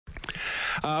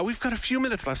We've got a few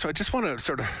minutes left, so I just want to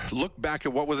sort of look back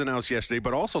at what was announced yesterday,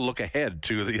 but also look ahead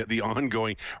to the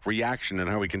ongoing reaction and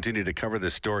how we continue to cover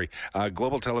this story.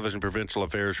 Global Television Provincial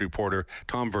Affairs reporter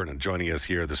Tom Vernon joining us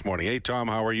here this morning. Hey, Tom,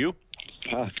 how are you?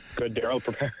 Good, Daryl.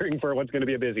 Preparing for what's going to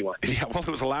be a busy one. Yeah, well, it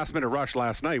was a last-minute rush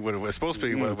last night when it was supposed to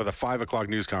be with a 5 o'clock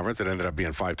news conference. It ended up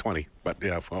being 5:20, but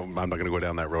yeah, well, I'm not going to go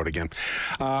down that road again.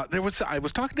 I was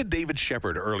talking to David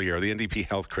Shepherd earlier, the NDP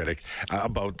health critic,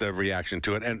 about the reaction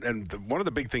to it, and one of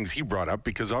the big things he brought up,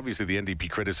 because obviously the NDP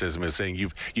criticism is saying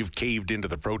you've caved into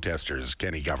the protesters,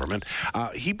 Kenny government.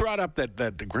 He brought up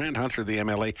that Grant Hunter, the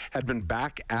MLA, had been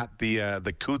back at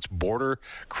the Coutts border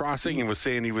crossing and was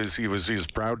saying he was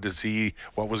proud to see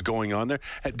what was going on there.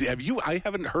 Have you? I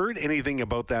haven't heard anything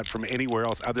about that from anywhere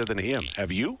else other than him.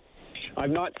 Have you?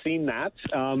 I've not seen that.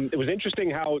 It was interesting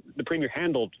how the Premier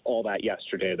handled all that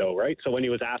yesterday, though, right? So when he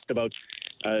was asked about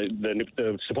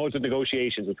the supposed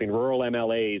negotiations between rural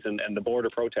MLAs and the border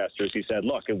protesters, he said,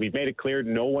 look, we've made it clear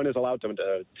no one is allowed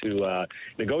to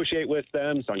negotiate with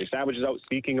them. Sonia Savage is out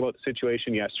speaking about the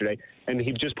situation yesterday, and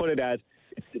he just put it as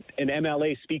an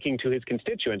MLA speaking to his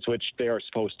constituents, which they are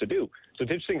supposed to do. So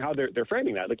it's interesting how they're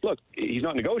framing that. Like, look, he's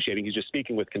not negotiating; he's just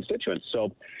speaking with constituents.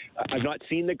 So I've not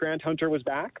seen that Grant Hunter was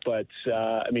back, but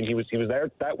I mean, he was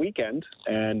there that weekend,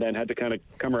 and then had to kind of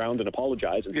come around and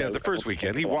apologize. And the first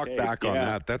weekend he walked back on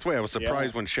that. That's why I was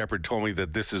surprised when Shepherd told me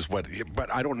that this is what.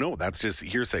 But I don't know. That's just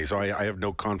hearsay, so I have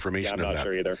no confirmation of that. I'm not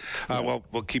sure either. Well,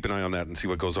 we'll keep an eye on that and see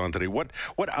what goes on today. What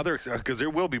other? Because there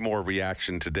will be more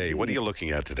reaction today. What are you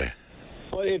looking at today?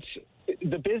 Well,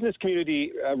 the business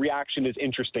community reaction is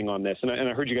interesting on this, and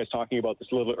I heard you guys talking about this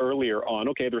a little earlier on.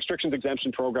 Okay, the restrictions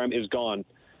exemption program is gone,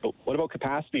 but what about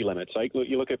capacity limits? Like,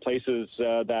 you look at places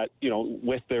that,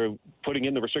 with their putting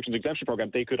in the restrictions exemption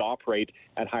program, they could operate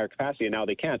at higher capacity, and now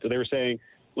they can't. So they were saying,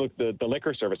 look, the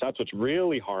liquor service, that's what's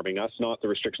really harming us, not the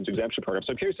restrictions exemption program.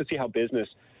 So I'm curious to see how business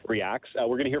reacts. We're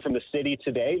going to hear from the city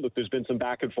today. Look, there's been some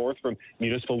back and forth from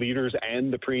municipal leaders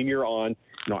and the Premier on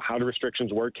how do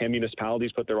restrictions work. Can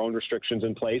municipalities put their own restrictions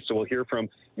in place? So we'll hear from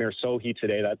Mayor Sohi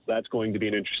today. That's going to be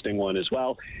an interesting one as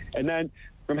well. And then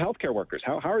from healthcare workers,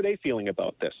 how are they feeling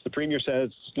about this? The Premier says,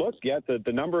 look,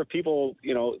 the number of people,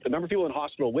 the number of people in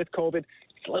hospital with COVID is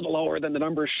a little lower than the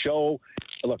numbers show.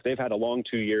 Look, they've had a long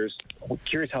 2 years. I'm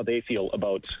curious how they feel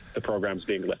about the programs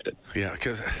being lifted. Yeah,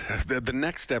 because the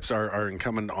next steps are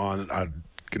incumbent on a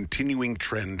continuing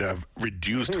trend of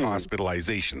reduced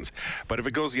hospitalizations. But if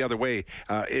it goes the other way,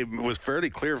 it was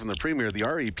fairly clear from the Premier, the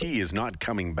REP is not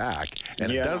coming back.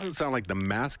 And it doesn't sound like the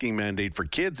masking mandate for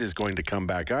kids is going to come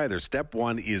back either. Step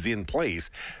 1 is in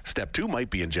place. Step 2 might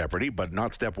be in jeopardy, but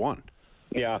not step 1.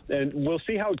 Yeah, and we'll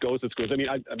see how it goes at schools. I mean,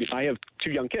 I have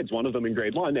 2 young kids, one of them in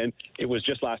grade 1, and it was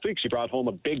just last week she brought home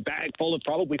a big bag full of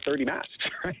probably 30 masks,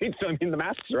 right? So, I mean, the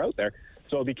masks are out there.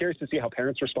 So I'll be curious to see how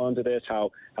parents respond to this,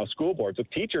 how school boards, if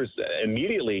teachers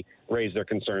immediately raise their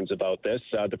concerns about this.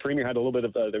 The Premier had there was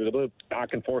a little back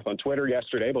and forth on Twitter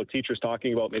yesterday about teachers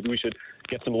talking about maybe we should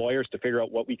get some lawyers to figure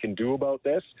out what we can do about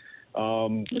this.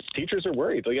 Teachers are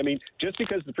worried. Like, I mean, just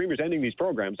because the Premier's ending these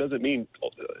programs doesn't mean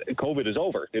COVID is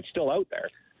over. It's still out there.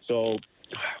 So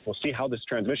we'll see how this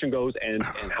transmission goes and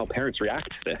how parents react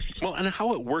to this. Well, and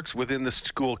how it works within the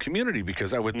school community,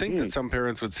 because I would think that some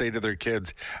parents would say to their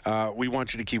kids, we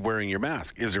want you to keep wearing your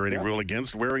mask. Is there any rule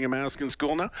against wearing a mask in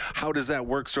school now? How does that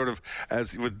work sort of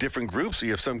as with different groups? So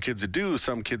you have some kids who do,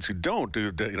 some kids who don't.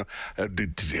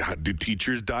 Do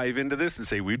teachers dive into this and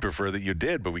say, we'd prefer that you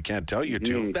did, but we can't tell you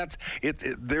to? That's it.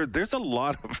 There's a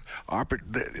lot of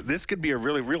this could be a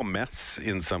really real mess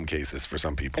in some cases for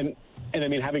some people. And I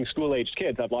mean, having school-aged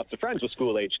kids, I have lots of friends with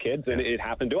school-aged kids, and it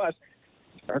happened to us.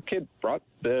 Our kid brought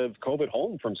the COVID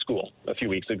home from school a few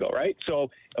weeks ago, right? So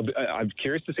I'm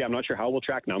curious to see. I'm not sure how we'll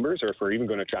track numbers or if we're even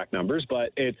going to track numbers,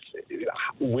 but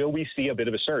will we see a bit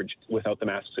of a surge without the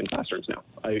masks in classrooms now?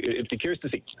 I'd be curious to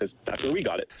see, because that's where we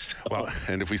got it. Well,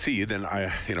 and if we see, then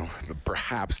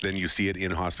perhaps then you see it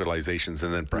in hospitalizations,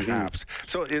 and then perhaps.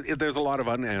 So there's a lot of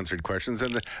unanswered questions,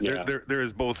 and there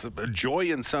is both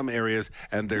joy in some areas,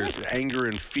 and there's anger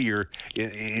and fear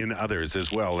in others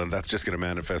as well, and that's just going to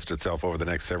manifest itself over the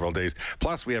next several days.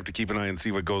 Plus, we have to keep an eye and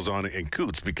see what goes on in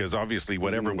Coutts, because obviously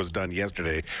whatever was done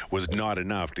yesterday was not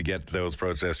enough to get those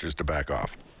protesters to back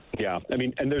off. Yeah, I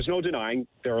mean, and there's no denying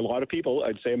there are a lot of people,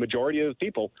 I'd say a majority of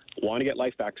people, want to get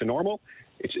life back to normal.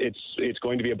 It's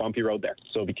going to be a bumpy road there.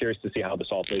 So I'll be curious to see how this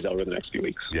all plays out over the next few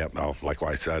weeks. Yeah,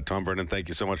 likewise. Tom Vernon, thank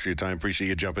you so much for your time. Appreciate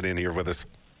you jumping in here with us.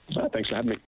 Thanks for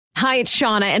having me. Hi, it's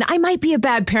Shauna, and I might be a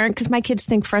bad parent because my kids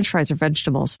think French fries are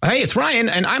vegetables. Hey, it's Ryan,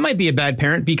 and I might be a bad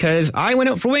parent because I went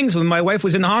out for wings when my wife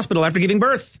was in the hospital after giving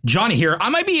birth. Johnny here. I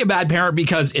might be a bad parent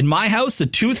because in my house, the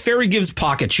tooth fairy gives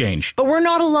pocket change. But we're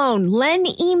not alone. Len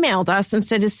emailed us and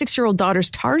said his 6-year-old daughter's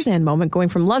Tarzan moment going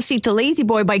from love seat to lazy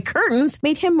boy by curtains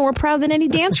made him more proud than any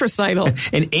dance recital.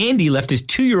 And Andy left his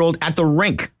 2-year-old at the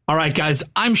rink. All right, guys,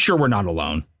 I'm sure we're not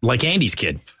alone. Like Andy's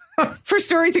kid. For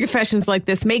stories and confessions like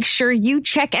this, make sure you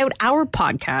check out our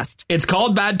podcast. It's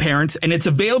called Bad Parents, and it's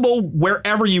available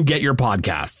wherever you get your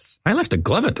podcasts. I left a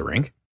glove at the rink.